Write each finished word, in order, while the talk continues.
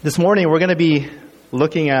This morning we're going to be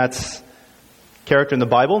looking at a character in the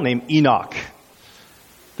Bible named Enoch.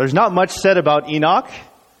 There's not much said about Enoch,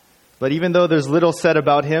 but even though there's little said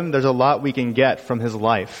about him, there's a lot we can get from his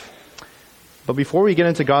life. But before we get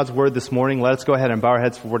into God's Word this morning, let's go ahead and bow our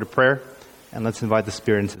heads for a word of prayer, and let's invite the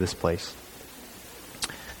Spirit into this place.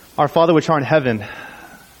 Our Father which art in heaven,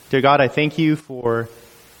 dear God, I thank you for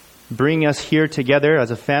bringing us here together as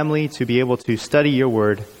a family to be able to study your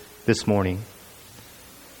Word this morning.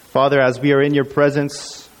 Father, as we are in your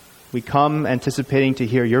presence, we come anticipating to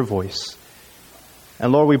hear your voice.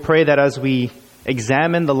 And Lord, we pray that as we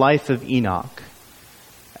examine the life of Enoch,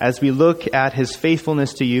 as we look at his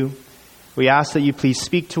faithfulness to you, we ask that you please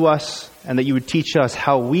speak to us and that you would teach us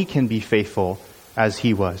how we can be faithful as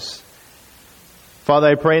he was. Father,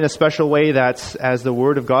 I pray in a special way that as the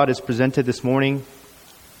Word of God is presented this morning,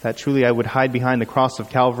 that truly I would hide behind the cross of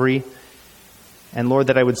Calvary. And Lord,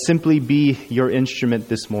 that I would simply be your instrument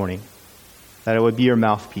this morning, that I would be your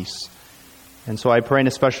mouthpiece. And so I pray in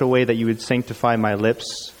a special way that you would sanctify my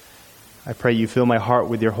lips. I pray you fill my heart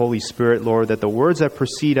with your Holy Spirit, Lord, that the words that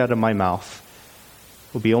proceed out of my mouth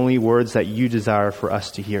will be only words that you desire for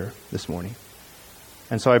us to hear this morning.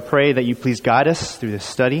 And so I pray that you please guide us through this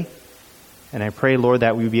study. And I pray, Lord,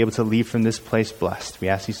 that we will be able to leave from this place blessed. We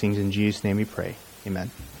ask these things in Jesus' name we pray.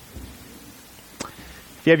 Amen.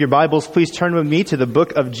 If you have your Bibles, please turn with me to the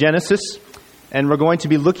book of Genesis. And we're going to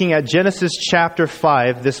be looking at Genesis chapter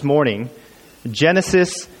 5 this morning.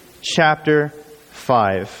 Genesis chapter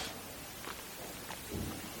 5.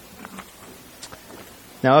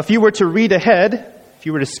 Now, if you were to read ahead, if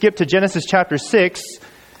you were to skip to Genesis chapter 6,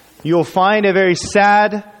 you'll find a very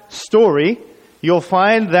sad story. You'll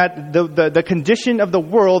find that the condition of the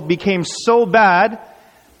world became so bad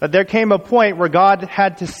that there came a point where God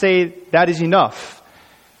had to say, that is enough.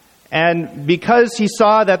 And because he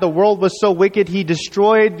saw that the world was so wicked, he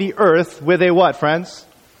destroyed the earth with a what, friends?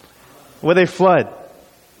 With a flood.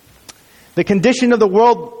 The condition of the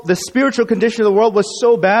world, the spiritual condition of the world was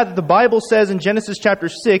so bad that the Bible says in Genesis chapter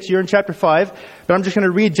 6, you're in chapter 5, but I'm just going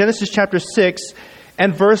to read Genesis chapter 6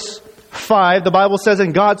 and verse 5. The Bible says,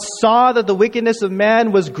 and God saw that the wickedness of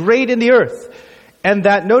man was great in the earth, and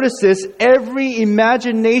that, notice this, every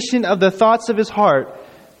imagination of the thoughts of his heart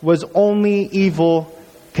was only evil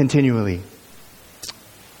continually.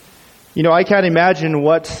 You know, I can't imagine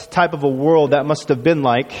what type of a world that must have been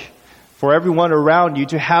like for everyone around you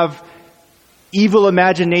to have evil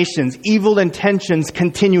imaginations, evil intentions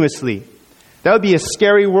continuously. That would be a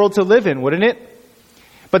scary world to live in, wouldn't it?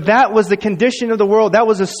 But that was the condition of the world. That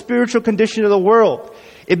was a spiritual condition of the world.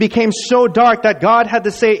 It became so dark that God had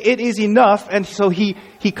to say, it is enough. And so he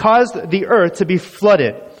caused the earth to be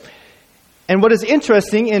flooded. And what is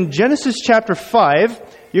interesting, in Genesis chapter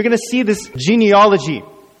 5, you're going to see this genealogy.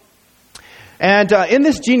 And in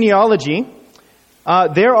this genealogy,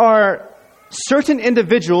 there are certain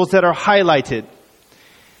individuals that are highlighted.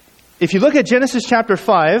 If you look at Genesis chapter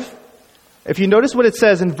 5, if you notice what it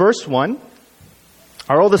says in verse 1,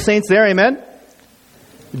 are all the saints there? Amen?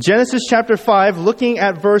 Genesis chapter 5, looking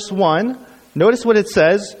at verse 1, notice what it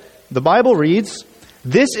says. The Bible reads,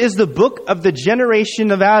 this is the book of the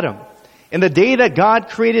generation of Adam. In the day that God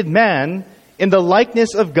created man, in the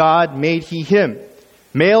likeness of God made he him.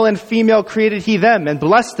 Male and female created he them, and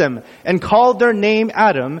blessed them, and called their name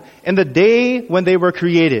Adam, in the day when they were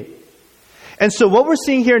created. And so what we're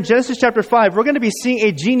seeing here in Genesis chapter 5, we're going to be seeing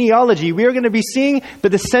a genealogy. We are going to be seeing the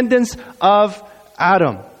descendants of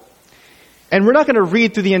Adam. And we're not going to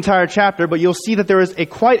read through the entire chapter, but you'll see that there is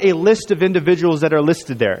quite a list of individuals that are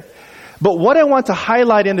listed there. But what I want to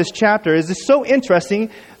highlight in this chapter is it's so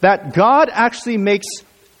interesting that God actually makes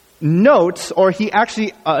notes, or he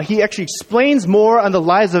actually explains more on the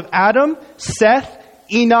lives of Adam, Seth,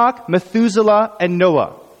 Enoch, Methuselah, and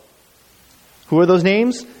Noah. Who are those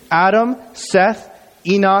names? Adam, Seth,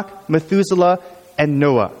 Enoch, Methuselah, and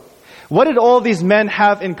Noah. What did all these men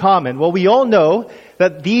have in common? Well, we all know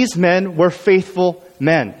that these men were faithful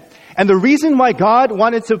men. And the reason why God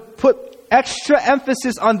wanted to put extra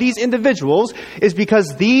emphasis on these individuals is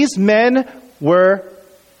because these men were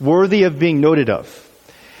worthy of being noted of.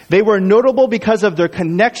 They were notable because of their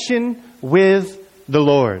connection with the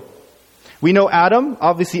Lord. We know Adam,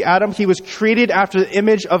 obviously Adam, he was created after the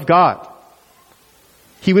image of God.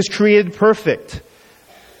 He was created perfect.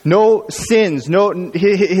 No sins,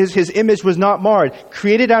 his image was not marred.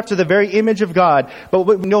 Created after the very image of God. But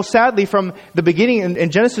we know sadly from the beginning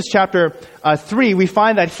in Genesis chapter 3, we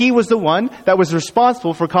find that he was the one that was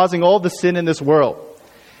responsible for causing all the sin in this world.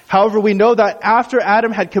 However, we know that after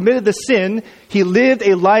Adam had committed the sin, he lived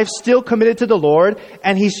a life still committed to the Lord,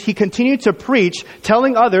 and he continued to preach,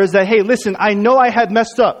 telling others that, hey, listen, I know I had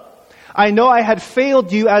messed up. I know I had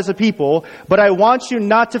failed you as a people, but I want you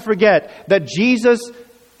not to forget that Jesus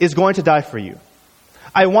is going to die for you.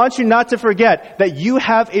 I want you not to forget that you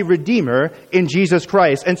have a Redeemer in Jesus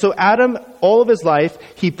Christ. And so Adam, all of his life,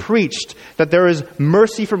 he preached that there is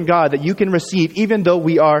mercy from God that you can receive even though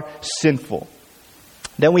we are sinful.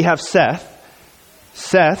 Then we have Seth.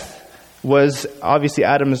 Seth was obviously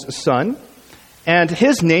Adam's son, and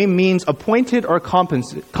his name means appointed or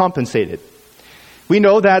compensated. We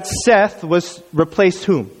know that Seth replaced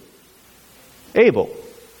whom? Abel.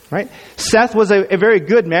 Right? Seth was a very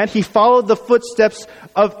good man. He followed the footsteps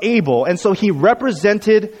of Abel, and so he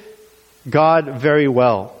represented God very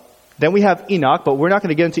well. Then we have Enoch, but we're not going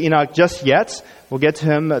to get into Enoch just yet. We'll get to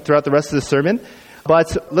him throughout the rest of the sermon.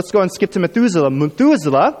 But let's go and skip to Methuselah.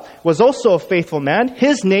 Methuselah was also a faithful man.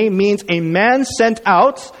 His name means a man sent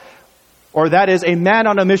out, or that is a man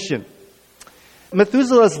on a mission.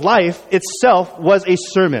 Methuselah's life itself was a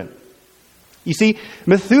sermon. You see,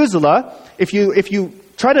 Methuselah, if you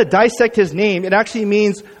try to dissect his name, it actually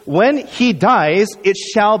means when he dies, it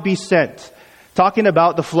shall be sent. Talking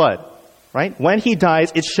about the flood, right? When he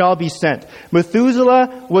dies, it shall be sent.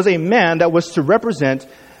 Methuselah was a man that was to represent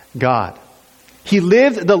God. He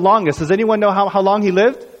lived the longest. Does anyone know how long he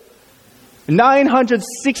lived?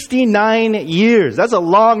 969 years. That's a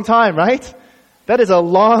long time, right? That is a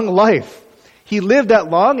long life. He lived that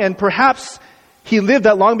long, and perhaps he lived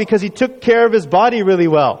that long because he took care of his body really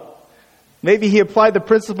well. Maybe he applied the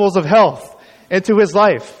principles of health into his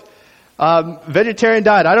life. Vegetarian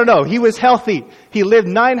diet, I don't know. He was healthy. He lived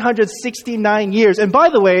 969 years. And by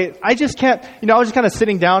the way, I was just kind of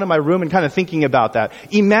sitting down in my room and kind of thinking about that.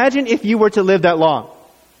 Imagine if you were to live that long.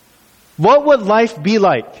 What would life be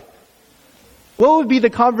like? What would be the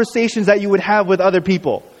conversations that you would have with other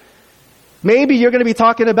people? Maybe you're going to be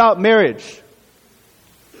talking about marriage.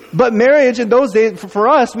 But marriage in those days, for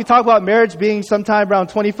us, we talk about marriage being sometime around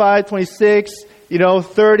 25, 26,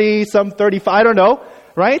 30, some 35, I don't know,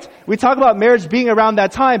 right? We talk about marriage being around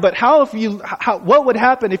that time, but what would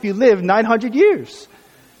happen if you lived 900 years?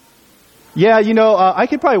 Yeah, I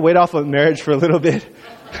could probably wait off of marriage for a little bit.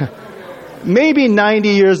 Maybe 90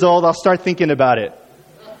 years old, I'll start thinking about it,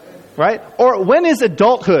 right? Or when is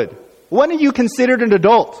adulthood? When are you considered an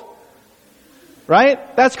adult?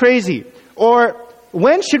 Right? That's crazy. Or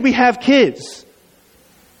when should we have kids?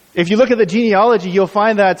 If you look at the genealogy, you'll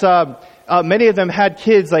find that many of them had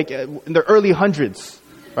kids like in the early hundreds,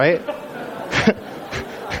 right?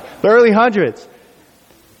 The early hundreds.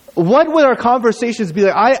 What would our conversations be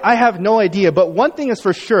like? I have no idea, but one thing is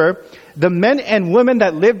for sure, the men and women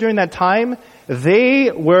that lived during that time, they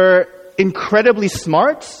were incredibly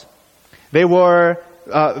smart. They were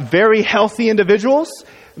very healthy individuals.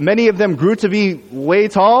 Many of them grew to be way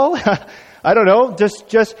tall. I don't know,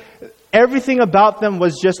 just everything about them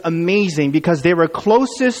was just amazing because they were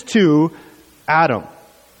closest to Adam.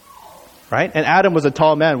 Right? And Adam was a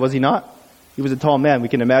tall man, was he not? He was a tall man, we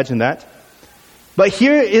can imagine that. But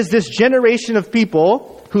here is this generation of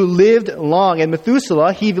people who lived long. And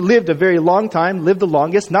Methuselah, he lived a very long time, lived the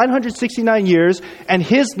longest, 969 years, and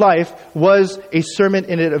his life was a sermon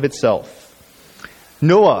in and of itself.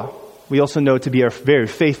 Noah, we also know to be a very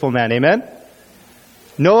faithful man, amen?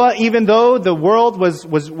 Noah, even though the world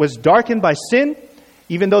was darkened by sin,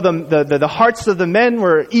 even though the hearts of the men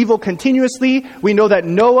were evil continuously, we know that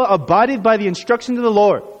Noah abided by the instructions of the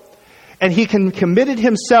Lord. And he committed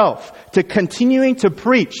himself to continuing to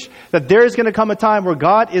preach that there is going to come a time where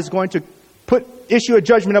God is going to issue a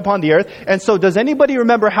judgment upon the earth. And so does anybody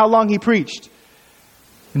remember how long he preached?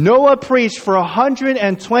 Noah preached for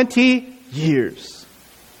 120 years.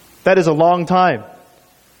 That is a long time.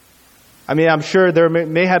 I mean, I'm sure there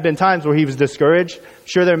may have been times where he was discouraged. I'm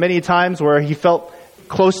sure there are many times where he felt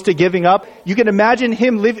close to giving up. You can imagine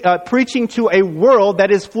him preaching to a world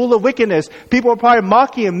that is full of wickedness. People are probably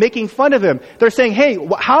mocking him, making fun of him. They're saying, hey,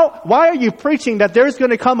 why are you preaching that there's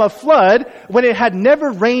going to come a flood when it had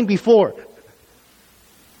never rained before?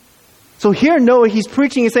 So here Noah, he's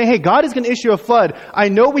preaching and saying, hey, God is going to issue a flood. I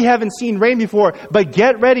know we haven't seen rain before, but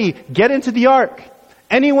get ready, get into the ark.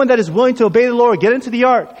 Anyone that is willing to obey the Lord, get into the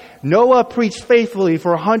ark. Noah preached faithfully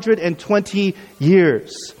for 120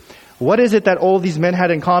 years. What is it that all these men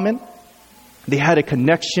had in common? They had a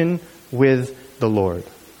connection with the Lord.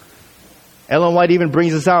 Ellen White even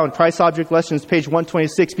brings this out in Christ Object Lessons, page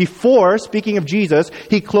 126. Before, speaking of Jesus,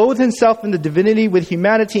 he clothed himself in the divinity with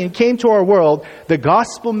humanity and came to our world. The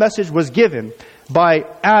gospel message was given by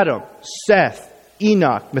Adam, Seth,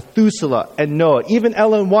 Enoch, Methuselah, and Noah. Even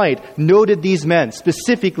Ellen White noted these men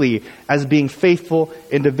specifically as being faithful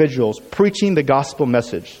individuals, preaching the gospel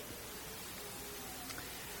message.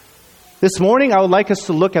 This morning, I would like us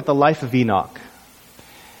to look at the life of Enoch.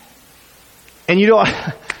 And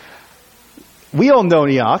we all know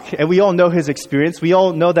Enoch, and we all know his experience. We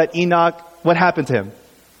all know that Enoch, what happened to him?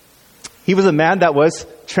 He was a man that was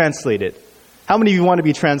translated. How many of you want to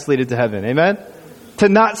be translated to heaven? Amen? To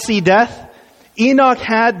not see death? Enoch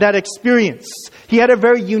had that experience. He had a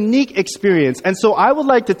very unique experience. And so I would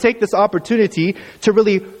like to take this opportunity to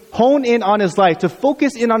really hone in on his life, to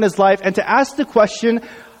focus in on his life, and to ask the question,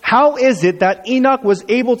 how is it that Enoch was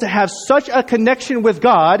able to have such a connection with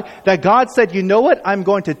God that God said, you know what, I'm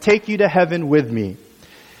going to take you to heaven with me?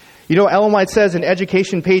 Ellen White says in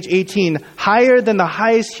Education, page 18, higher than the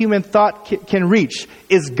highest human thought can reach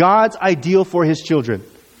is God's ideal for his children.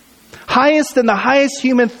 Highest than the highest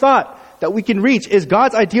human thought that we can reach is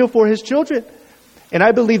God's ideal for his children. And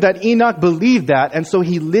I believe that Enoch believed that, and so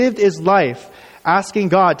he lived his life asking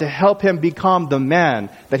God to help him become the man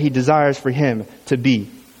that he desires for him to be.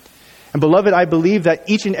 And beloved, I believe that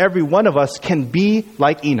each and every one of us can be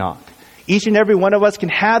like Enoch. Each and every one of us can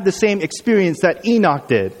have the same experience that Enoch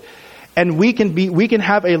did. And we can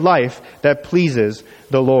have a life that pleases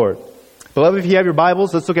the Lord. Beloved, if you have your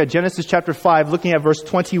Bibles, let's look at Genesis chapter 5, looking at verse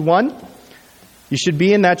 21. You should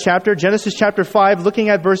be in that chapter. Genesis chapter 5, looking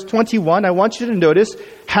at verse 21. I want you to notice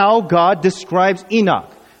how God describes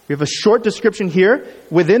Enoch. We have a short description here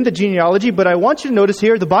within the genealogy, but I want you to notice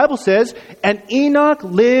here, the Bible says, and Enoch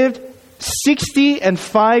lived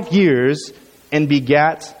 65 years and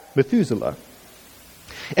begat Methuselah.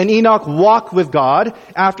 And Enoch walked with God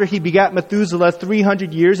after he begat Methuselah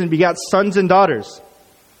 300 years and begat sons and daughters.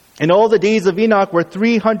 And all the days of Enoch were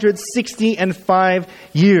 365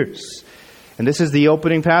 years. And this is the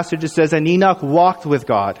opening passage. It says, and Enoch walked with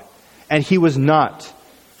God, and he was not,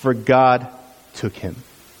 for God took him.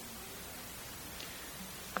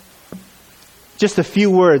 Just a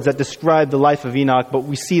few words that describe the life of Enoch, but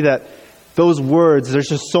we see that those words, there's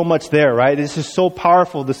just so much there, right? It's just so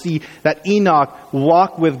powerful to see that Enoch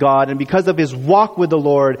walked with God, and because of his walk with the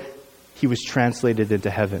Lord, he was translated into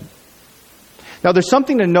heaven. Now, there's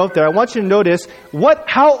something to note there. I want you to notice,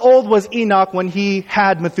 how old was Enoch when he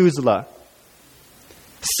had Methuselah?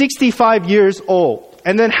 65 years old.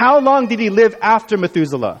 And then how long did he live after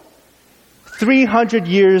Methuselah? 300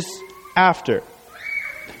 years after.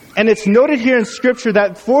 And it's noted here in Scripture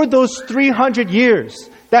that for those 300 years,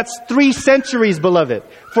 that's 3 centuries, beloved.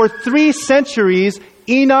 For 3 centuries,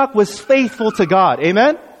 Enoch was faithful to God.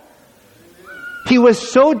 Amen? He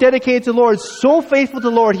was so dedicated to the Lord, so faithful to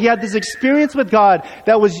the Lord. He had this experience with God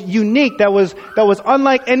that was unique, that was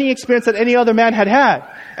unlike any experience that any other man had had.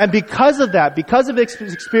 And because of that, because of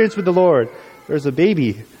his experience with the Lord, there's a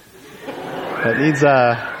baby that needs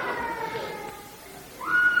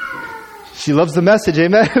she loves the message,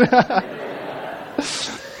 amen?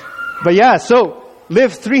 But yeah, so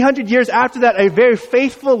lived 300 years after that, a very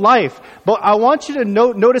faithful life. But I want you to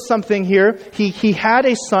notice something here. He had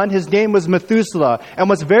a son. His name was Methuselah. And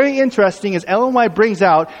what's very interesting is Ellen White brings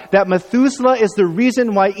out that Methuselah is the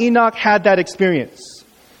reason why Enoch had that experience.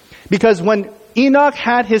 Because when Enoch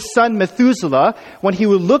had his son Methuselah, when he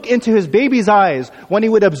would look into his baby's eyes, when he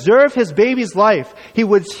would observe his baby's life,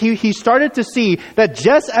 he started to see that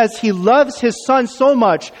just as he loves his son so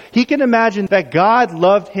much, he can imagine that God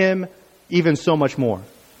loved him even so much more.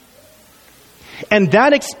 And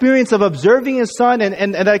that experience of observing his son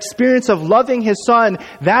and that experience of loving his son,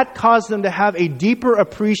 that caused him to have a deeper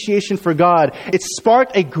appreciation for God. It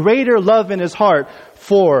sparked a greater love in his heart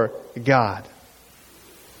for God.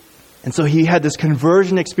 And so he had this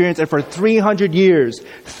conversion experience, and for 300 years,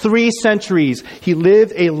 3 centuries, he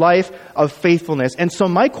lived a life of faithfulness. And so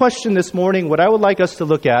my question this morning, what I would like us to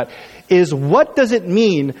look at, is what does it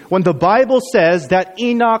mean when the Bible says that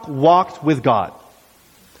Enoch walked with God?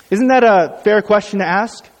 Isn't that a fair question to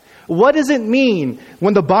ask? What does it mean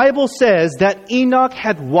when the Bible says that Enoch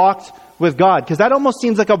had walked with God? Because that almost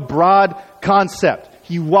seems like a broad concept.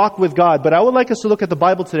 He walked with God. But I would like us to look at the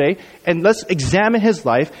Bible today and let's examine his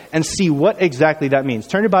life and see what exactly that means.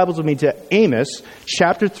 Turn your Bibles with me to Amos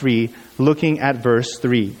chapter 3, looking at verse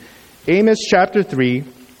 3. Amos chapter 3,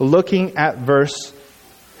 looking at verse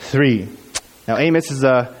 3. Now Amos is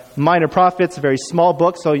a minor prophet. It's a very small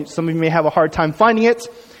book, so some of you may have a hard time finding it.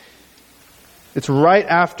 It's right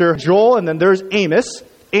after Joel, and then there's Amos.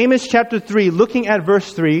 Amos chapter 3, looking at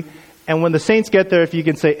verse 3. And when the saints get there, if you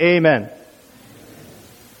can say amen.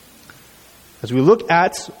 As we look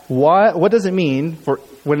at what does it mean for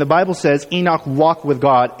when the Bible says Enoch walked with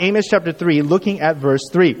God. Amos chapter 3, looking at verse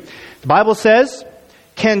 3. The Bible says,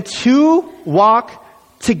 can two walk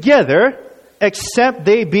together except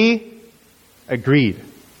they be agreed?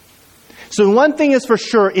 So one thing is for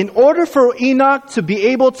sure, in order for Enoch to be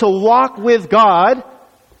able to walk with God,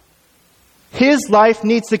 his life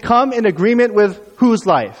needs to come in agreement with whose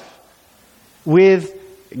life? With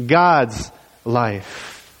God's life.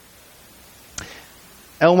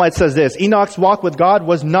 Ellen White says this: Enoch's walk with God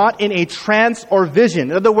was not in a trance or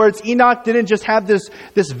vision. In other words, Enoch didn't just have this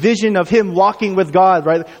vision of him walking with God,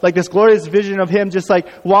 right? Like this glorious vision of him just like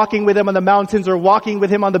walking with him on the mountains or walking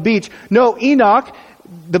with him on the beach. No, Enoch,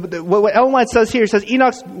 what Ellen White says here, says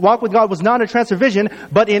Enoch's walk with God was not a trance or vision,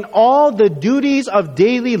 but in all the duties of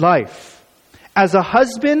daily life. As a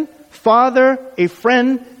husband, father, a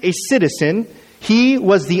friend, a citizen, he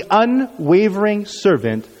was the unwavering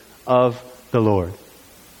servant of the Lord.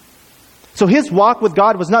 So his walk with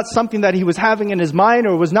God was not something that he was having in his mind,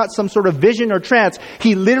 or was not some sort of vision or trance.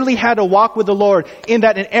 He literally had a walk with the Lord, in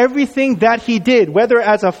that in everything that he did, whether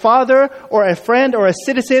as a father or a friend or a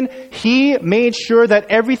citizen, he made sure that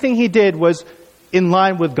everything he did was in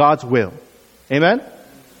line with God's will. Amen?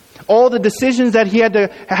 All the decisions that he had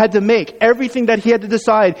to make, everything that he had to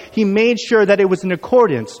decide, he made sure that it was in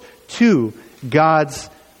accordance to God's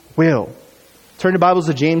will. Turn your Bibles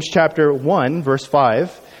to James chapter 1, verse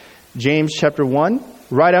 5. James chapter 1,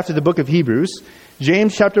 right after the book of Hebrews.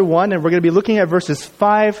 James chapter 1, and we're going to be looking at verses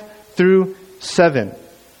 5 through 7.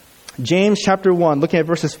 James chapter 1, looking at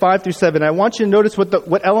verses 5 through 7. I want you to notice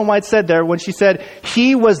what Ellen White said there when she said,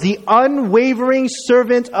 he was the unwavering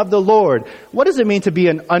servant of the Lord. What does it mean to be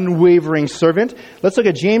an unwavering servant? Let's look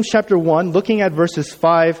at James chapter 1, looking at verses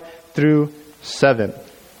 5 through 7.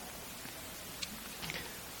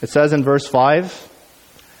 It says in verse 5,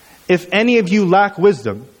 if any of you lack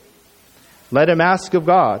wisdom, let him ask of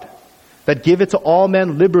God, that giveth to all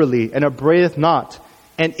men liberally, and upbraideth not,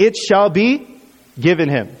 and it shall be given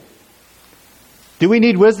him. Do we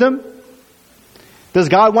need wisdom? Does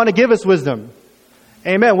God want to give us wisdom?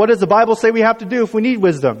 Amen. What does the Bible say we have to do if we need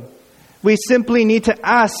wisdom? We simply need to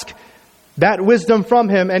ask that wisdom from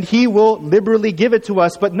him, and he will liberally give it to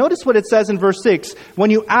us. But notice what it says in verse 6.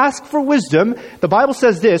 When you ask for wisdom, the Bible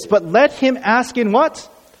says this, but let him ask in what?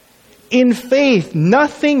 In faith,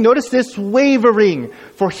 nothing, notice this, wavering.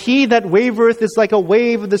 For he that wavereth is like a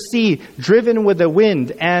wave of the sea, driven with the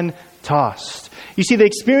wind and tossed. You see, the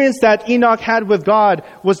experience that Enoch had with God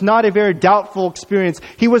was not a very doubtful experience.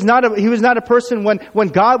 He was not a person when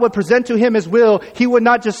God would present to him his will, he would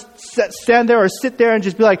not just stand there or sit there and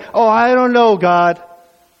just be like, oh, I don't know, God.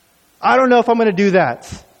 I don't know if I'm going to do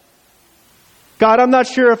that. God, I'm not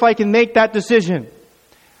sure if I can make that decision.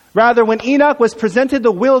 Rather, when Enoch was presented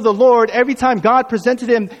the will of the Lord, every time God presented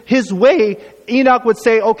him his way, Enoch would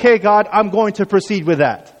say, okay, God, I'm going to proceed with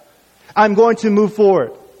that. I'm going to move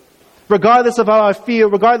forward. Regardless of how I feel,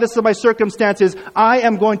 regardless of my circumstances, I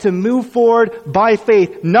am going to move forward by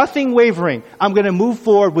faith. Nothing wavering. I'm going to move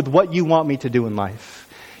forward with what you want me to do in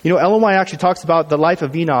life. You know, Ellen White actually talks about the life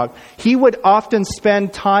of Enoch. He would often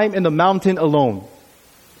spend time in the mountain alone.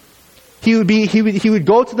 He would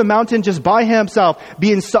go to the mountain just by himself,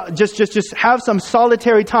 just have some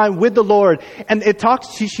solitary time with the Lord. And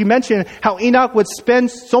she mentioned how Enoch would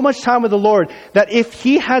spend so much time with the Lord that if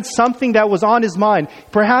he had something that was on his mind,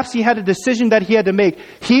 perhaps he had a decision that he had to make,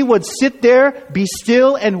 he would sit there, be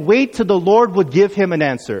still, and wait till the Lord would give him an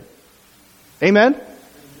answer. Amen?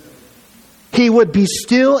 He would be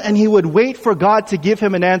still and he would wait for God to give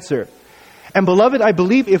him an answer. And beloved, I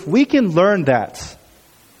believe if we can learn that,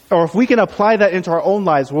 or if we can apply that into our own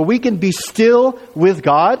lives, where we can be still with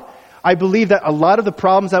God, I believe that a lot of the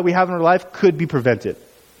problems that we have in our life could be prevented.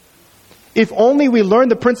 If only we learn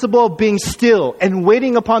the principle of being still and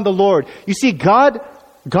waiting upon the Lord. You see, God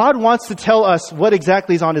wants to tell us what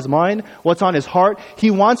exactly is on his mind, what's on his heart.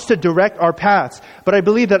 He wants to direct our paths. But I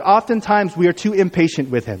believe that oftentimes we are too impatient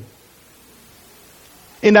with him.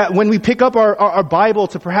 In that when we pick up our Bible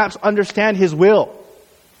to perhaps understand his will,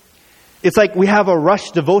 it's like we have a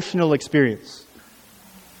rushed devotional experience.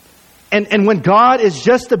 And when God is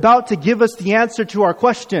just about to give us the answer to our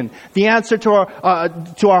question, the answer to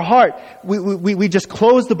our heart, we just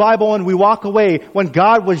close the Bible and we walk away when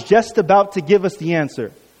God was just about to give us the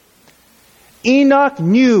answer. Enoch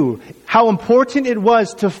knew how important it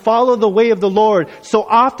was to follow the way of the Lord. So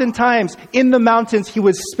oftentimes in the mountains, he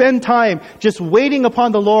would spend time just waiting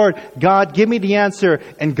upon the Lord. God, give me the answer.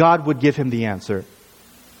 And God would give him the answer.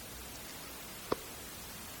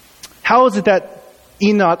 How is it that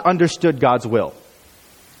Enoch understood God's will?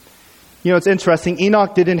 You know, it's interesting.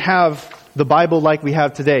 Enoch didn't have the Bible like we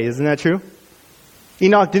have today. Isn't that true?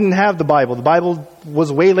 Enoch didn't have the Bible. The Bible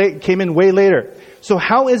was way late, came in way later. So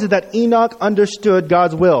how is it that Enoch understood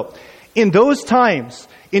God's will? In those times,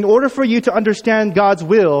 in order for you to understand God's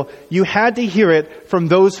will, you had to hear it from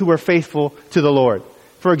those who were faithful to the Lord.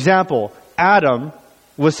 For example, Adam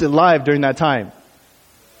was alive during that time.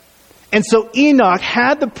 And so Enoch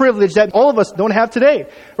had the privilege that all of us don't have today,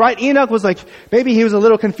 right? Enoch was like, maybe he was a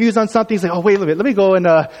little confused on something. He's like, oh, wait a minute, let me go and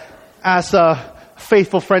ask a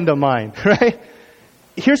faithful friend of mine, right?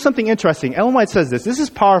 Here's something interesting. Ellen White says this. This is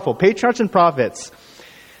powerful. Patriarchs and prophets.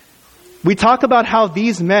 We talk about how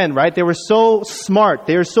these men, right, they were so smart,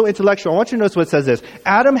 they were so intellectual. I want you to notice what it says this.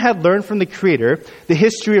 Adam had learned from the Creator the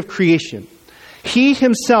history of creation. He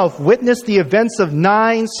himself witnessed the events of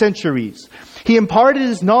 9 centuries. He imparted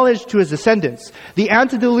his knowledge to his descendants. The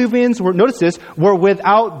antediluvians were, notice this, were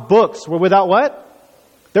without books. Were without what?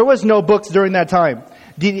 There was no books during that time.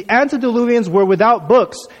 The antediluvians were without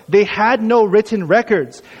books. They had no written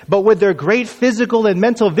records. But with their great physical and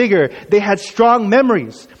mental vigor, they had strong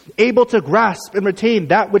memories, able to grasp and retain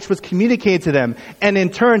that which was communicated to them, and in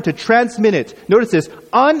turn to transmit it, notice this,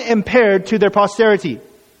 unimpaired to their posterity.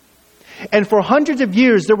 And for hundreds of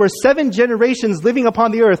years, there were 7 generations living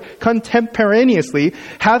upon the earth contemporaneously,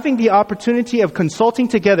 having the opportunity of consulting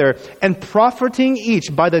together and profiting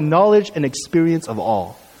each by the knowledge and experience of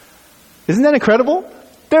all. Isn't that incredible?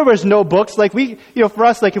 There was no books. Like for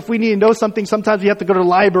us, like if we need to know something, sometimes we have to go to the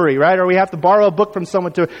library, right? Or we have to borrow a book from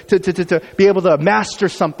someone to be able to master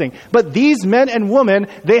something. But these men and women,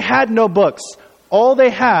 they had no books. All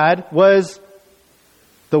they had was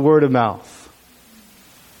the word of mouth.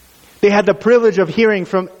 They had the privilege of hearing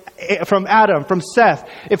from Adam, from Seth.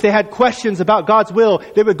 If they had questions about God's will,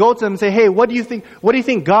 they would go to them and say, "Hey, what do you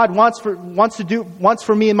think God wants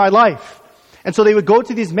for me in my life?" And so they would go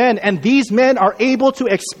to these men, and these men are able to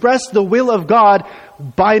express the will of God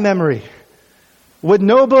by memory, with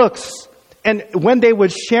no books. And when they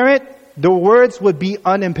would share it, the words would be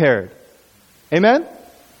unimpaired. Amen?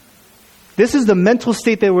 This is the mental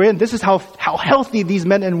state they were in. This is how healthy these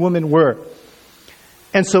men and women were.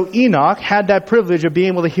 And so Enoch had that privilege of being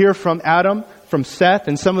able to hear from Adam, from Seth,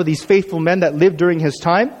 and some of these faithful men that lived during his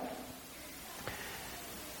time.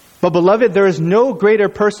 But beloved, there is no greater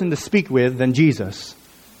person to speak with than Jesus.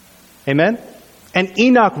 Amen? And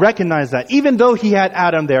Enoch recognized that. Even though he had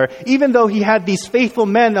Adam there, even though he had these faithful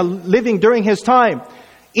men living during his time,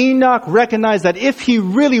 Enoch recognized that if he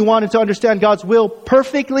really wanted to understand God's will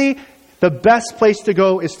perfectly, the best place to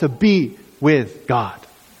go is to be with God.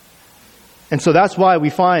 And so that's why we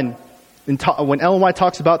find, when Ellen White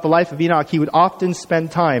talks about the life of Enoch, he would often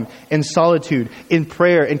spend time in solitude, in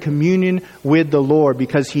prayer, in communion with the Lord,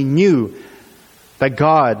 because he knew that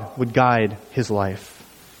God would guide his life.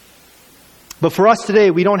 But for us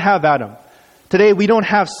today, we don't have Adam. Today, we don't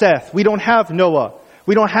have Seth. We don't have Noah.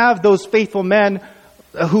 We don't have those faithful men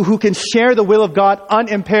who can share the will of God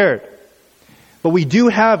unimpaired. But we do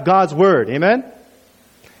have God's Word. Amen?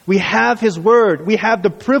 We have His Word. We have the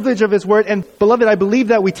privilege of His Word. And beloved, I believe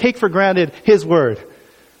that we take for granted His Word.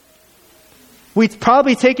 We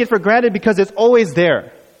probably take it for granted because it's always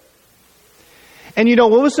there. And you know,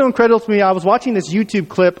 what was so incredible to me, I was watching this YouTube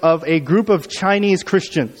clip of a group of Chinese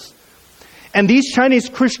Christians. And these Chinese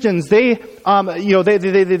Christians, they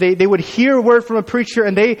would hear a word from a preacher,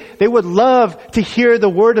 and they would love to hear the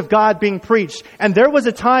Word of God being preached. And there was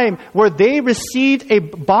a time where they received a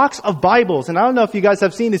box of Bibles. And I don't know if you guys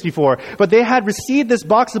have seen this before, but they had received this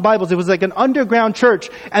box of Bibles. It was like an underground church.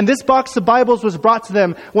 And this box of Bibles was brought to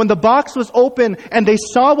them. When the box was open and they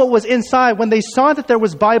saw what was inside, when they saw that there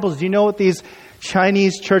was Bibles, do you know what these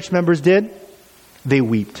Chinese church members did? They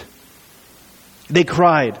wept. They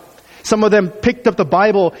cried. Some of them picked up the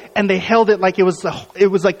Bible and they held it like it was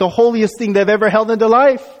like the holiest thing they've ever held in their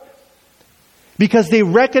life. Because they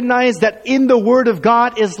recognized that in the Word of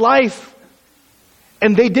God is life.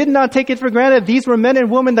 And they did not take it for granted. These were men and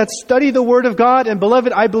women that study the Word of God. And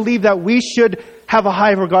beloved, I believe that we should have a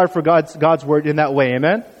high regard for God's Word in that way.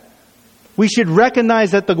 Amen? We should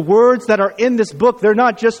recognize that the words that are in this book, they're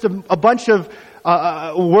not just a bunch of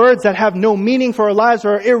words that have no meaning for our lives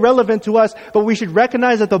or are irrelevant to us, but we should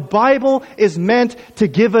recognize that the Bible is meant to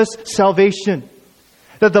give us salvation.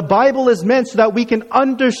 That the Bible is meant so that we can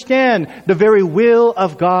understand the very will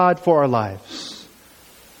of God for our lives.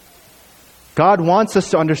 God wants us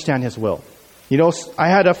to understand His will. You know, I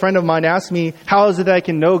had a friend of mine ask me, how is it that I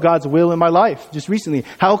can know God's will in my life? Just recently,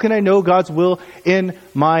 how can I know God's will in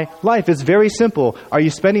my life? It's very simple. Are you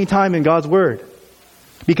spending time in God's Word?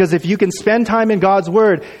 Because if you can spend time in God's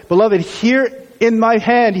Word, beloved, here in my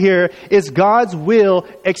hand here is God's will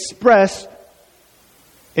expressed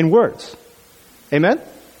in words. Amen?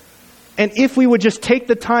 And if we would just take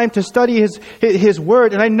the time to study His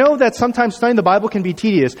Word, and I know that sometimes studying the Bible can be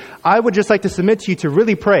tedious, I would just like to submit to you to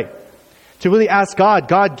really pray. To really ask God,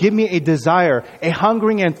 God, give me a desire, a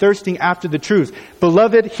hungering and thirsting after the truth.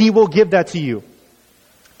 Beloved, He will give that to you.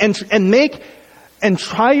 And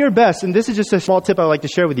try your best, and this is just a small tip I would like to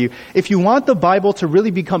share with you. If you want the Bible to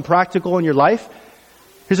really become practical in your life,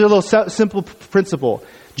 here's a little simple principle.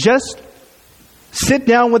 Just sit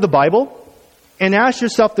down with the Bible and ask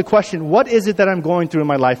yourself the question, what is it that I'm going through in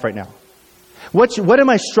my life right now? What am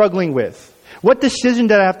I struggling with? What decision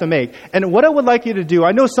did I have to make? And what I would like you to do,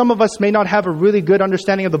 I know some of us may not have a really good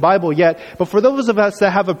understanding of the Bible yet, but for those of us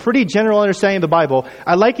that have a pretty general understanding of the Bible,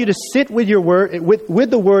 I'd like you to sit with your word,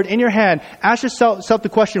 with the Word in your hand, ask yourself the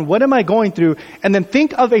question, what am I going through? And then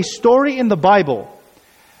think of a story in the Bible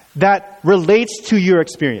that relates to your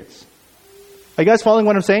experience. Are you guys following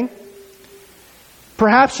what I'm saying?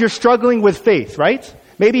 Perhaps you're struggling with faith, right?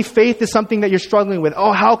 Maybe faith is something that you're struggling with.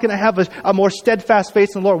 Oh, how can I have a more steadfast faith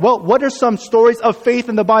in the Lord? Well, what are some stories of faith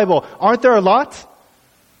in the Bible? Aren't there a lot?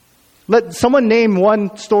 Let someone name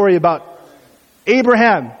one story about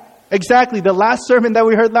Abraham. Exactly, the last sermon that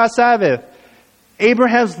we heard last Sabbath.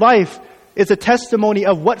 Abraham's life is a testimony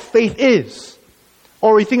of what faith is.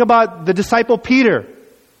 Or we think about the disciple Peter,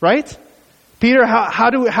 right? Peter, how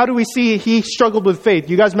do we see he struggled with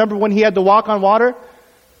faith? You guys remember when he had to walk on water?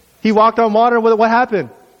 He walked on water, what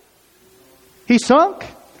happened? He sunk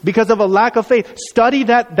because of a lack of faith. Study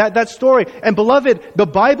that story. And beloved, the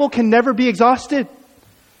Bible can never be exhausted.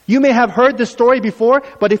 You may have heard the story before,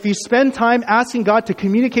 but if you spend time asking God to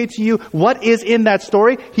communicate to you what is in that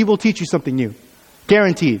story, He will teach you something new.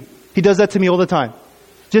 Guaranteed. He does that to me all the time.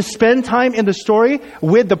 Just spend time in the story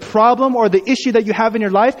with the problem or the issue that you have in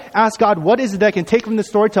your life. Ask God, what is it that I can take from the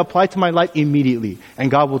story to apply to my life immediately?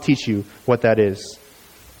 And God will teach you what that is.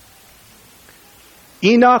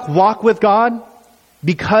 Enoch walked with God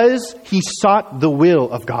because he sought the will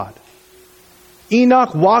of God.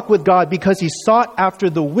 Enoch walked with God because he sought after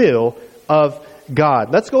the will of God.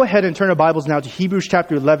 Let's go ahead and turn our Bibles now to Hebrews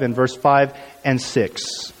chapter 11, verse 5 and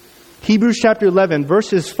 6. Hebrews chapter 11,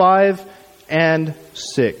 verses 5 and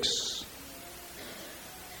 6.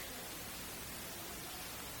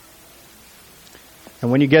 And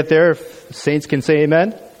when you get there, if the saints can say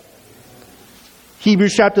amen.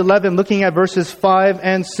 Hebrews chapter 11, looking at verses 5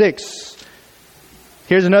 and 6.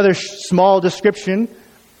 Here's another small description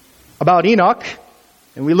about Enoch.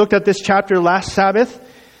 And we looked at this chapter last Sabbath.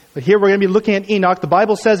 But here we're going to be looking at Enoch. The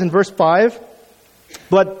Bible says in verse 5,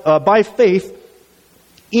 But by faith,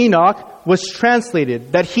 Enoch was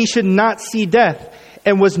translated that he should not see death,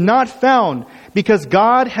 and was not found, because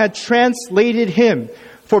God had translated him.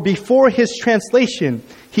 For before his translation,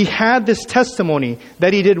 he had this testimony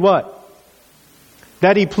that he did what?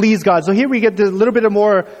 That he pleased God. So here we get a little bit of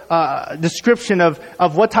more description of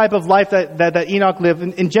what type of life that Enoch lived.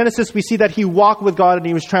 In Genesis, we see that he walked with God and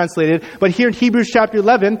he was translated. But here in Hebrews chapter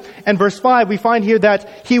 11 and verse 5, we find here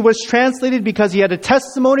that he was translated because he had a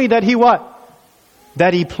testimony that he what?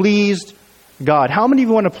 That he pleased God. How many of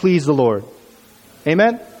you want to please the Lord?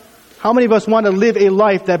 Amen? How many of us want to live a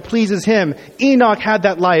life that pleases Him? Enoch had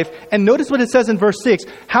that life. And notice what it says in verse 6.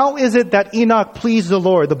 How is it that Enoch pleased the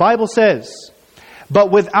Lord? The Bible says, but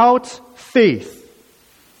without faith.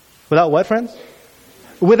 Without what, friends?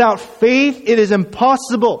 Without faith, it is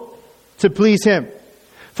impossible to please Him.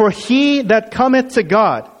 For he that cometh to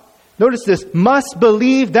God, notice this, must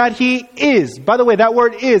believe that He is. By the way, that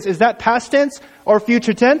word is that past tense or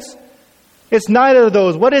future tense? It's neither of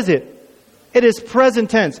those. What is it? It is present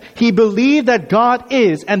tense. He believed that God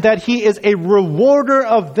is, and that He is a rewarder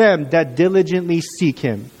of them that diligently seek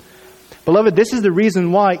Him. Beloved, this is the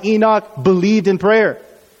reason why Enoch believed in prayer.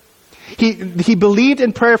 He believed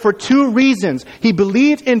in prayer for two reasons. He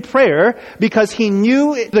believed in prayer because he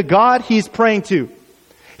knew the God he's praying to.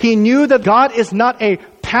 He knew that God is not a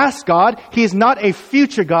past God. He is not a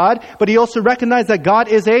future God. But he also recognized that God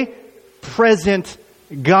is a present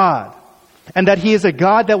God. And that He is a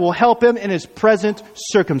God that will help him in his present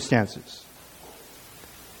circumstances.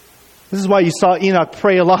 This is why you saw Enoch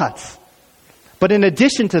pray a lot. But in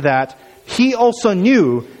addition to that, he also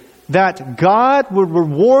knew that God would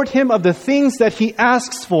reward him of the things that he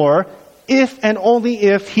asks for if and only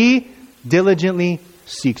if he diligently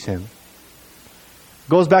seeks Him.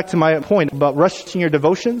 Goes back to my point about rushing your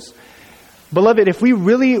devotions. Beloved, if we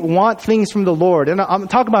really want things from the Lord, and I'm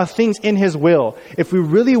talking about things in His will, if we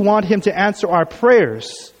really want Him to answer our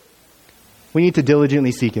prayers, we need to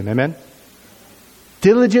diligently seek Him. Amen?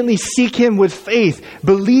 Diligently seek Him with faith,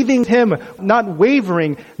 believing Him, not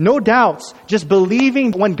wavering, no doubts, just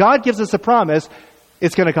believing when God gives us a promise,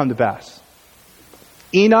 it's going to come to pass.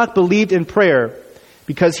 Enoch believed in prayer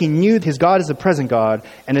because he knew his God is a present God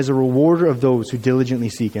and is a rewarder of those who diligently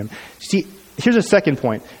seek him. See, here's a second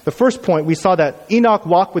point. The first point, we saw that Enoch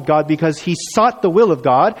walked with God because he sought the will of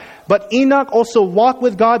God, but Enoch also walked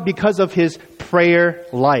with God because of his prayer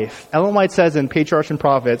life. Ellen White says in Patriarchs and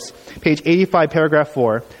Prophets, page 85, paragraph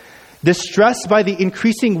 4, distressed by the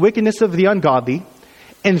increasing wickedness of the ungodly,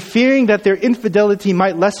 and fearing that their infidelity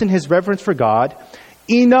might lessen his reverence for God,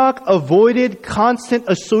 Enoch avoided constant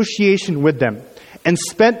association with them and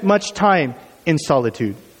spent much time in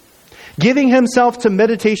solitude, giving himself to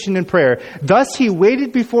meditation and prayer. Thus he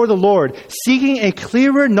waited before the Lord, seeking a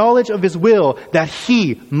clearer knowledge of his will that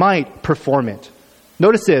he might perform it.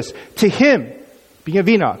 Notice this. To him, being of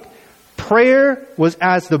Enoch, prayer was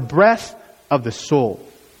as the breath of the soul.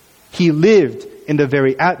 He lived in the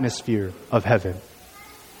very atmosphere of heaven.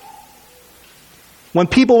 When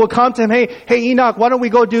people would come to him, hey Enoch, why don't we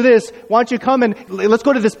go do this? Why don't you come and let's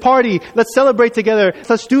go to this party. Let's celebrate together.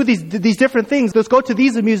 Let's do these different things. Let's go to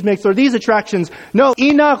these amusements or these attractions. No,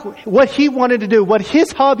 Enoch, what he wanted to do, what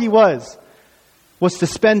his hobby was to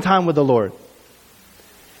spend time with the Lord.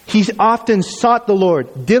 He often sought the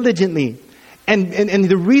Lord diligently. And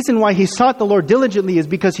the reason why he sought the Lord diligently is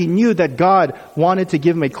because he knew that God wanted to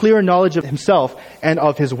give him a clearer knowledge of himself and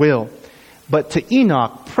of his will. But to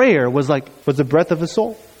Enoch, prayer was the breath of his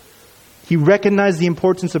soul. He recognized the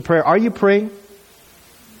importance of prayer. Are you praying?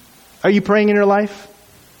 Are you praying in your life?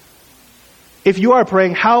 If you are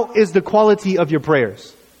praying, how is the quality of your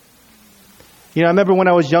prayers? I remember when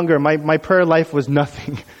I was younger, my prayer life was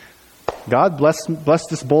nothing. God bless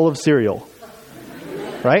this bowl of cereal.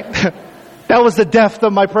 Right? That was the depth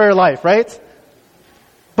of my prayer life, right?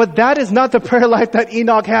 But that is not the prayer life that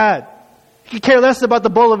Enoch had. He cared less about the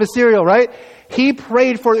bowl of his cereal, right? He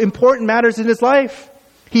prayed for important matters in his life.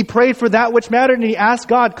 He prayed for that which mattered, and he asked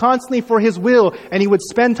God constantly for his will, and he would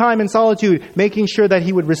spend time in solitude, making sure that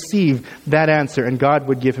he would receive that answer, and God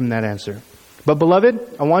would give him that answer. But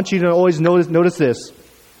beloved, I want you to always notice this,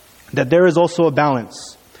 that there is also a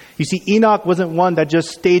balance. You see, Enoch wasn't one that just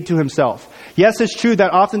stayed to himself. Yes, it's true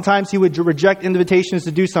that oftentimes he would reject invitations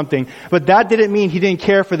to do something, but that didn't mean he didn't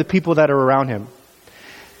care for the people that are around him.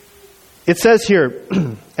 It says here,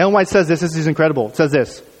 Ellen White says this is incredible. It says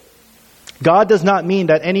this, God does not mean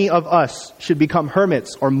that any of us should become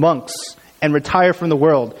hermits or monks and retire from the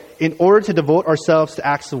world in order to devote ourselves to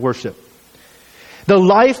acts of worship. The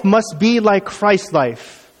life must be like Christ's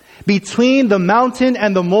life, between the mountain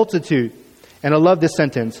and the multitude. And I love this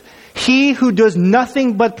sentence. He who does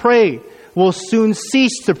nothing but pray will soon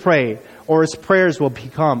cease to pray, or his prayers will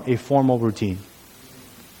become a formal routine.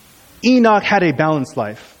 Enoch had a balanced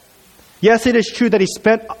life. Yes, it is true that he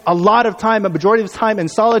spent a lot of time, a majority of his time in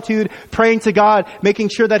solitude, praying to God, making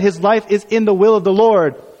sure that his life is in the will of the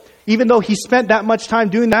Lord. Even though he spent that much time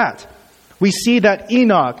doing that, we see that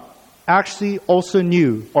Enoch actually also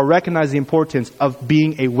knew or recognized the importance of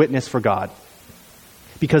being a witness for God.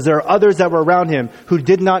 Because there are others that were around him who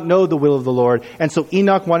did not know the will of the Lord. And so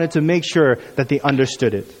Enoch wanted to make sure that they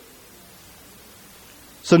understood it.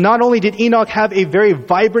 So not only did Enoch have a very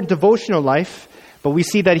vibrant devotional life, but we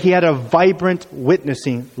see that he had a vibrant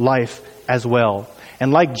witnessing life as well.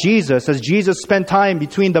 And like Jesus, as Jesus spent time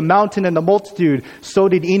between the mountain and the multitude, so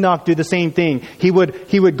did Enoch do the same thing. He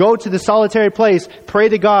would go to the solitary place, pray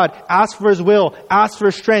to God, ask for his will, ask for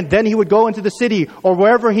his strength. Then he would go into the city or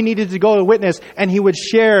wherever he needed to go to witness, and he would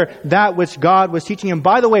share that which God was teaching him.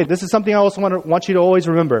 By the way, this is something I also want you to always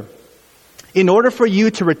remember. In order for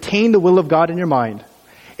you to retain the will of God in your mind,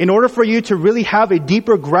 in order for you to really have a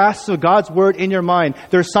deeper grasp of God's word in your mind,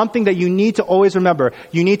 there's something that you need to always remember.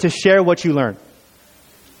 You need to share what you learn.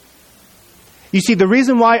 You see, the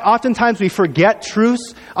reason why oftentimes we forget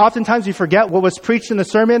truths, oftentimes we forget what was preached in the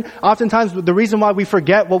sermon, oftentimes the reason why we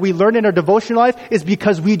forget what we learn in our devotional life is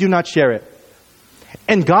because we do not share it.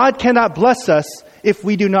 And God cannot bless us if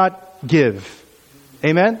we do not give.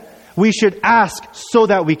 Amen? We should ask so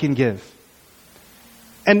that we can give.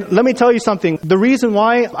 And let me tell you something. The reason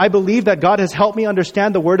why I believe that God has helped me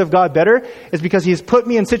understand the Word of God better is because He has put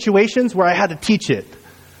me in situations where I had to teach it.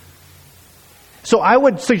 So I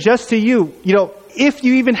would suggest to you, if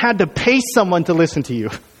you even had to pay someone to listen to you.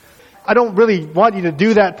 I don't really want you to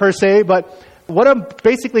do that per se, but what I'm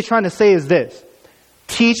basically trying to say is this.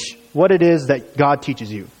 Teach what it is that God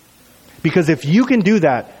teaches you. Because if you can do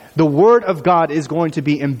that, the Word of God is going to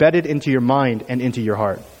be embedded into your mind and into your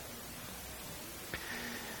heart.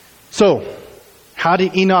 So, how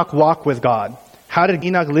did Enoch walk with God? How did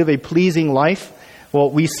Enoch live a pleasing life? Well,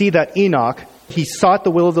 we see that Enoch, he sought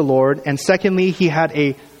the will of the Lord, and secondly, he had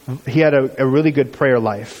a really good prayer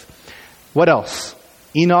life. What else?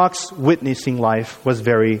 Enoch's witnessing life was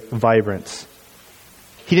very vibrant.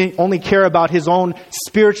 He didn't only care about his own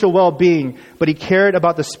spiritual well-being, but he cared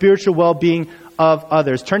about the spiritual well-being of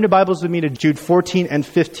others. Turn your Bibles with me to Jude 14 and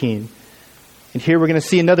 15. And here we're going to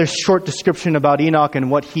see another short description about Enoch and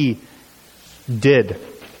what he did.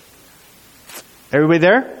 Everybody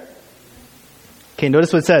there? Okay,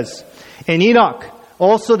 notice what it says. And Enoch,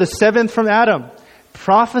 also the seventh from Adam,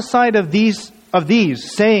 prophesied of these,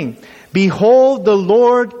 saying, Behold, the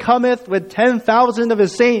Lord cometh with 10,000 of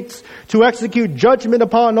his saints to execute judgment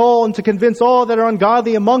upon all and to convince all that are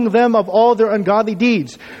ungodly among them of all their ungodly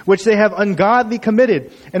deeds, which they have ungodly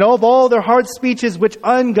committed, and of all their hard speeches which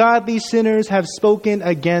ungodly sinners have spoken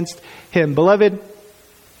against him. Beloved,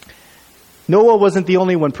 Noah wasn't the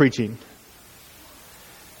only one preaching.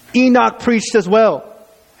 Enoch preached as well.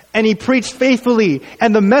 And he preached faithfully.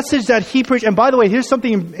 And the message that he preached, and by the way, here's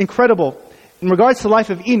something incredible. In regards to the life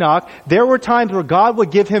of Enoch, there were times where God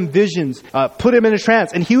would give him visions, put him in a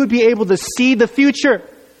trance, and he would be able to see the future.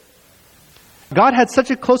 God had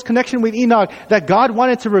such a close connection with Enoch that God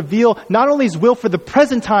wanted to reveal not only his will for the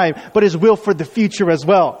present time, but his will for the future as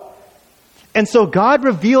well. And so God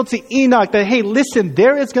revealed to Enoch that, hey, listen,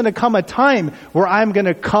 there is going to come a time where I'm going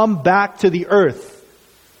to come back to the earth.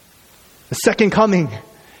 The second coming.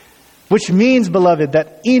 Which means, beloved,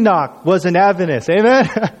 that Enoch was an Adventist. Amen?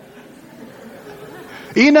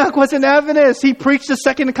 Enoch was an Adventist. He preached the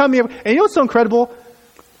second coming of... And you know what's so incredible?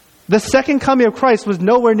 The second coming of Christ was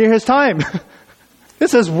nowhere near his time.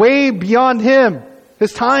 This is way beyond him,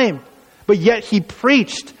 his time. But yet he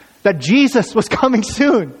preached that Jesus was coming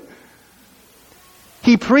soon.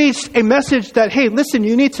 He preached a message that, hey, listen,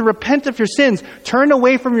 you need to repent of your sins. Turn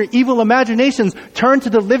away from your evil imaginations. Turn to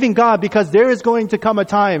the living God, because there is going to come a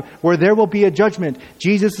time where there will be a judgment.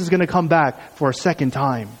 Jesus is going to come back for a second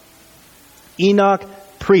time. Enoch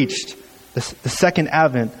preached the second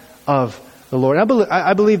advent of the Lord.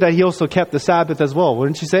 I believe that he also kept the Sabbath as well,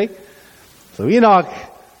 wouldn't you say? So Enoch,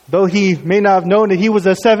 though he may not have known that he was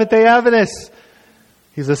a Seventh-day Adventist,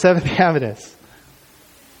 he's a Seventh-day Adventist.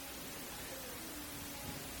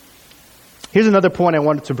 Here's another point I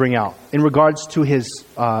wanted to bring out in regards to his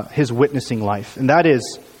witnessing life. And that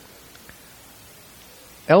is,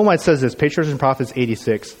 Ellen White says this, Patriarchs and Prophets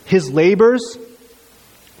 86. His labors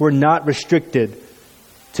were not restricted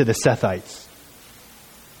to the Sethites.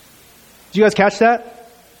 Did you guys catch that?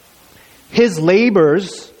 His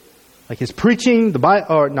labors, like his preaching,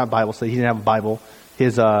 not Bible study, he didn't have a Bible.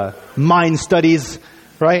 His mind studies,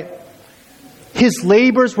 right? His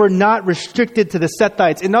labors were not restricted to the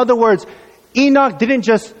Sethites. In other words, Enoch didn't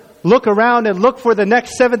just look around and look for the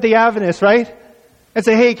next Seventh-day Adventist, right? And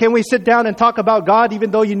say, hey, can we sit down and talk about God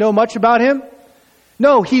even though you know much about him?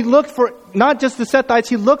 No, he looked for not just the Sethites,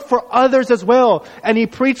 he looked for others as well. And he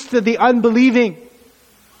preached to the unbelieving.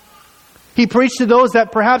 He preached to those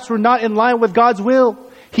that perhaps were not in line with God's will.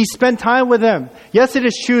 He spent time with them. Yes, it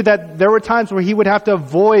is true that there were times where he would have to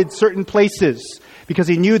avoid certain places because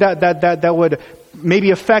he knew that would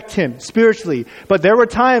maybe affect him spiritually. But there were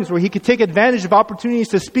times where he could take advantage of opportunities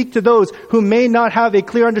to speak to those who may not have a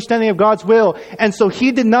clear understanding of God's will. And so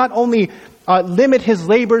he did not only limit his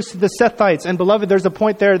labors to the Sethites. And beloved, there's a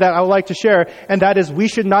point there that I would like to share, and that is we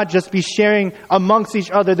should not just be sharing amongst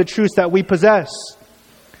each other the truths that we possess,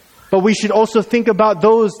 but we should also think about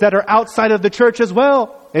those that are outside of the church as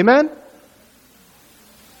well. Amen?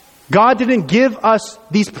 God didn't give us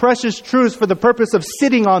these precious truths for the purpose of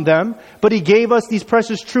sitting on them, but He gave us these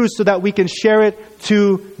precious truths so that we can share it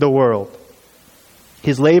to the world.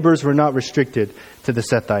 His labors were not restricted to the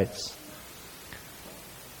Sethites.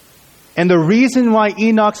 And the reason why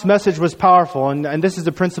Enoch's message was powerful, and this is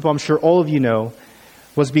the principle I'm sure all of you know,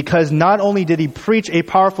 was because not only did he preach a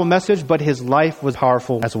powerful message, but his life was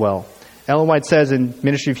powerful as well. Ellen White says in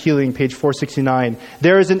Ministry of Healing, page 469,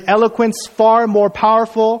 there is an eloquence far more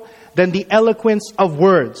powerful than the eloquence of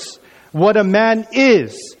words. What a man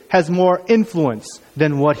is has more influence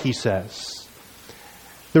than what he says.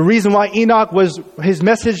 The reason why his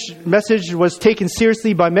message was taken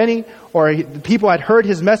seriously by many, or people had heard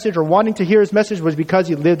his message or wanting to hear his message, was because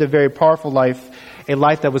he lived a very powerful life, a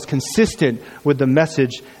life that was consistent with the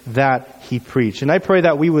message that he preached. And I pray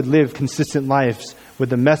that we would live consistent lives with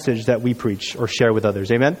the message that we preach or share with others.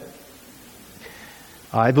 Amen?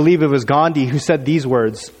 I believe it was Gandhi who said these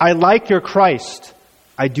words, I like your Christ.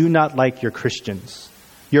 I do not like your Christians.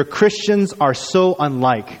 Your Christians are so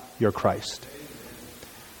unlike your Christ.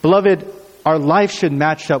 Beloved, our life should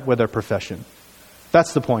match up with our profession.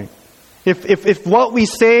 That's the point. If what we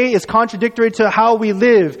say is contradictory to how we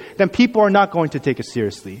live, then people are not going to take us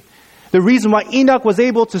seriously. The reason why Enoch was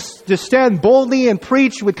able to stand boldly and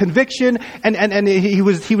preach with conviction and he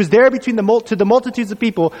was there between the multitudes of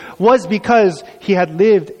people was because he had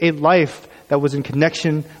lived a life that was in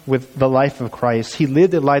connection with the life of Christ. He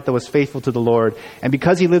lived a life that was faithful to the Lord. And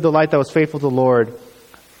because he lived a life that was faithful to the Lord,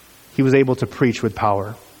 he was able to preach with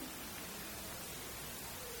power.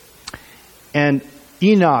 And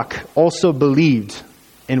Enoch also believed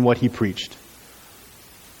in what he preached.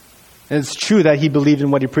 And it's true that he believed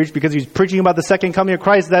in what he preached because he was preaching about the second coming of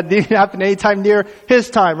Christ. That didn't happen anytime near his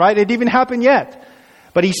time, right? It didn't even happen yet.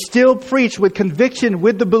 But he still preached with conviction,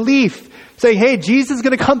 with the belief, saying, hey, Jesus is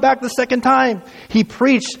going to come back the second time. He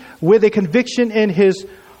preached with a conviction in his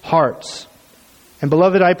heart. And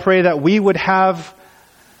beloved, I pray that we would have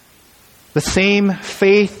the same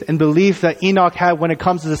faith and belief that Enoch had when it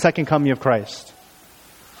comes to the second coming of Christ.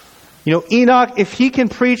 You know, Enoch, if he can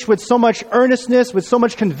preach with so much earnestness, with so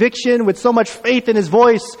much conviction, with so much faith in his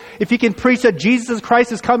voice, if he can preach that Jesus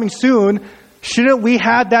Christ is coming soon, shouldn't we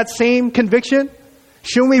have that same conviction?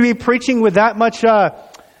 Shouldn't we be preaching with that much,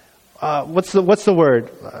 what's the word?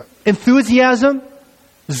 Enthusiasm?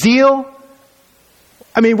 Zeal?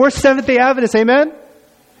 I mean, we're Seventh-day Adventists, amen?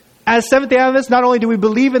 As Seventh-day Adventists, not only do we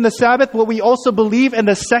believe in the Sabbath, but we also believe in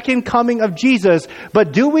the second coming of Jesus.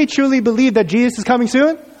 But do we truly believe that Jesus is coming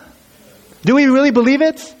soon? Do we really believe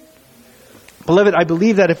it? Beloved, I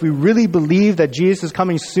believe that if we really believe that Jesus is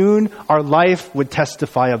coming soon, our life would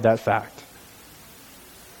testify of that fact.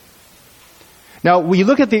 Now, when you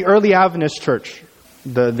look at the early Adventist church,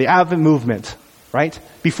 the Advent movement, right?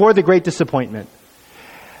 Before the Great Disappointment,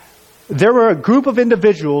 there were a group of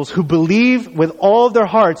individuals who believed with all of their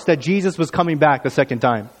hearts that Jesus was coming back the second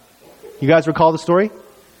time. You guys recall the story?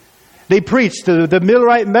 They preached the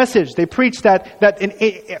Millerite message. They preached that in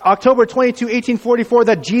October 22, 1844,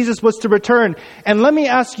 that Jesus was to return. And let me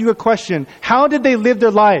ask you a question. How did they live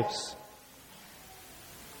their lives?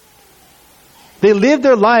 They lived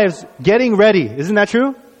their lives getting ready. Isn't that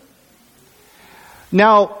true?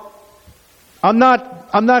 Now, I'm not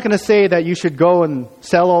going to say that you should go and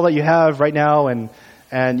sell all that you have right now and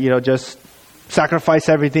just sacrifice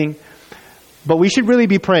everything. But we should really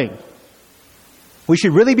be praying. We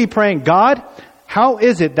should really be praying, God, how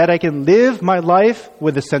is it that I can live my life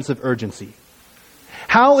with a sense of urgency?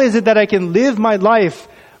 How is it that I can live my life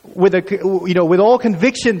with all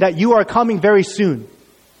conviction that you are coming very soon?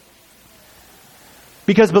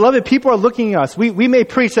 Because, beloved, people are looking at us. We may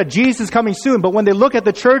preach that Jesus is coming soon, but when they look at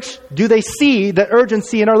the church, do they see the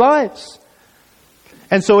urgency in our lives?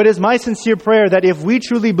 And so it is my sincere prayer that if we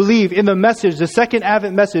truly believe in the message, the second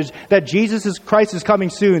Advent message, that Jesus Christ is coming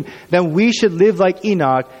soon, then we should live like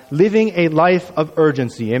Enoch, living a life of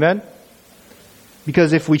urgency. Amen?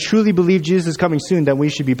 Because if we truly believe Jesus is coming soon, then we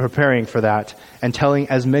should be preparing for that and telling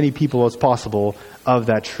as many people as possible of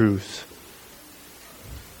that truth.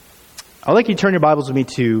 I'd like you to turn your Bibles with me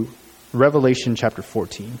to Revelation chapter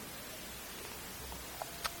 14.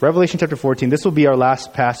 Revelation chapter 14. This will be our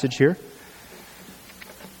last passage here.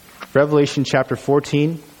 Revelation chapter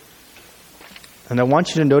 14. And I want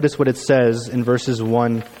you to notice what it says in verses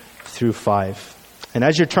 1 through 5. And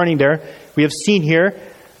as you're turning there, we have seen here,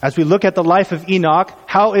 as we look at the life of Enoch,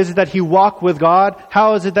 how is it that he walked with God?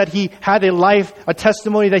 How is it that he had a life, a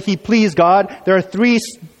testimony that he pleased God? There are three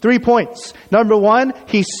points. Number 1,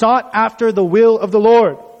 he sought after the will of the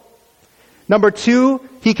Lord. Number 2,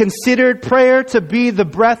 he considered prayer to be the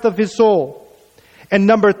breath of his soul. And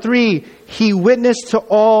number 3, he witnessed to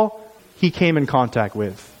all he came in contact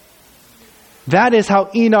with. That is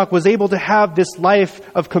how Enoch was able to have this life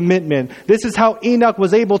of commitment. This is how Enoch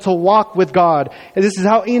was able to walk with God. And this is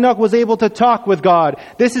how Enoch was able to talk with God.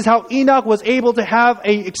 This is how Enoch was able to have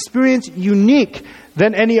an experience unique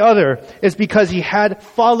than any other. It's because he had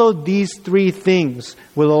followed these 3 things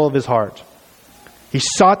with all of his heart. He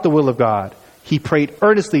sought the will of God. He prayed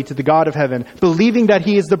earnestly to the God of heaven, believing that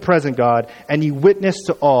He is the present God, and he witnessed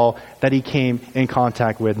to all that he came in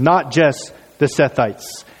contact with. Not just the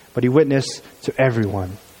Sethites, but he witnessed to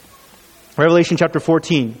everyone. Revelation chapter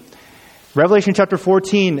 14. Revelation chapter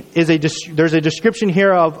 14 there's a description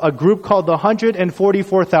here of a group called the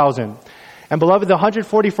 144,000. And beloved, the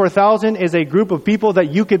 144,000 is a group of people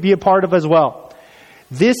that you could be a part of as well.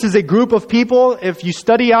 This is a group of people, if you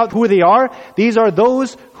study out who they are, these are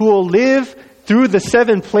those who will live through the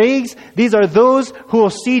 7 plagues. These are those who will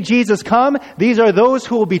see Jesus come. These are those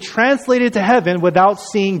who will be translated to heaven without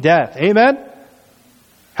seeing death. Amen?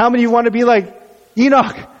 How many of you want to be like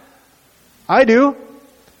Enoch? I do.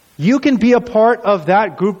 You can be a part of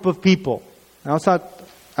that group of people. Now it's not,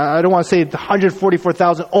 I don't want to say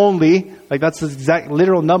 144,000 only, like that's the exact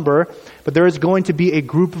literal number, but there is going to be a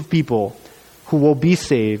group of people who will be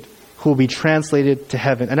saved, who will be translated to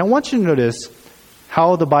heaven. And I want you to notice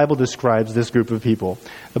how the Bible describes this group of people.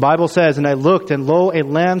 The Bible says, "And I looked, and lo, a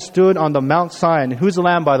lamb stood on the Mount Sinai." Who's the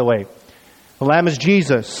lamb, by the way? The lamb is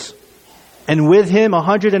Jesus. "And with him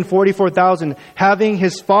 144,000, having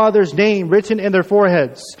his Father's name written in their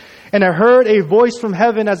foreheads. And I heard a voice from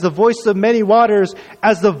heaven as the voice of many waters,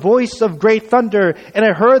 as the voice of great thunder. And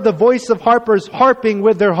I heard the voice of harpers harping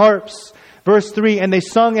with their harps." Verse 3, "And they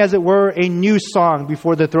sung, as it were, a new song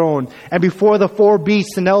before the throne, and before the four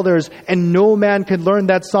beasts and elders. And no man could learn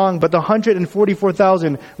that song but the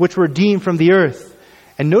 144,000 which were redeemed from the earth."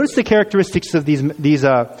 And notice the characteristics of these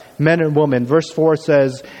men and women. Verse 4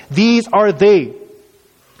 says, "These are they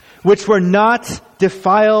which were not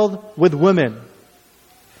defiled with women,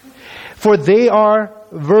 for they are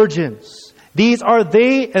virgins. These are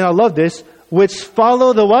they," and I love this, "which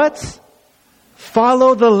follow the" what?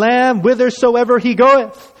 "Follow the Lamb whithersoever he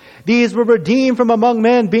goeth. These were redeemed from among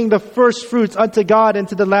men, being the first fruits unto God and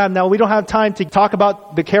to the Lamb." Now, we don't have time to talk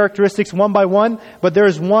about the characteristics one by one, but there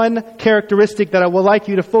is one characteristic that I would like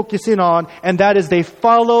you to focus in on, and that is they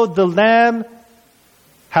followed the Lamb.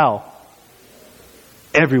 How?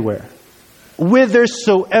 Everywhere.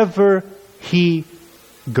 Whithersoever he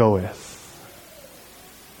goeth.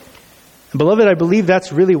 And beloved, I believe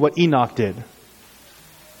that's really what Enoch did.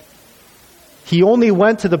 He only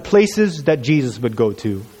went to the places that Jesus would go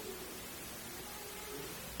to.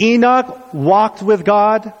 Enoch walked with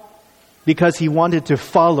God because he wanted to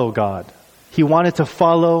follow God. He wanted to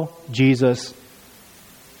follow Jesus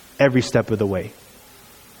every step of the way.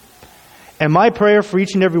 And my prayer for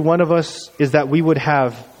each and every one of us is that we would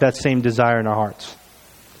have that same desire in our hearts.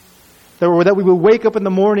 That we would wake up in the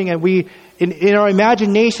morning and in our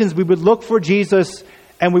imaginations, we would look for Jesus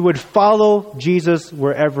and we would follow Jesus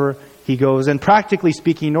wherever he goes. And practically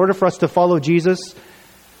speaking, in order for us to follow Jesus,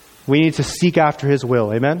 we need to seek after his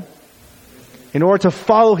will. Amen? In order to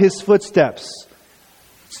follow his footsteps.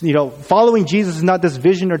 Following Jesus is not this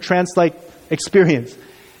vision or trance-like experience.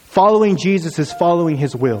 Following Jesus is following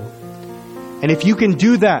his will. And if you can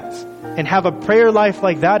do that and have a prayer life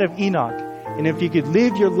like that of Enoch, and if you could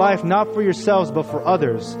live your life not for yourselves but for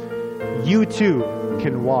others, you too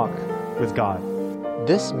can walk with God.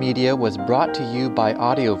 This media was brought to you by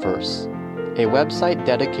Audioverse, a website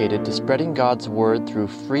dedicated to spreading God's Word through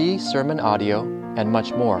free sermon audio and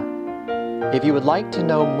much more. If you would like to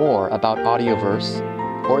know more about Audioverse,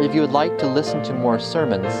 or if you would like to listen to more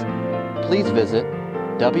sermons, please visit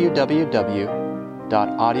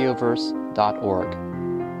www.audioverse.org.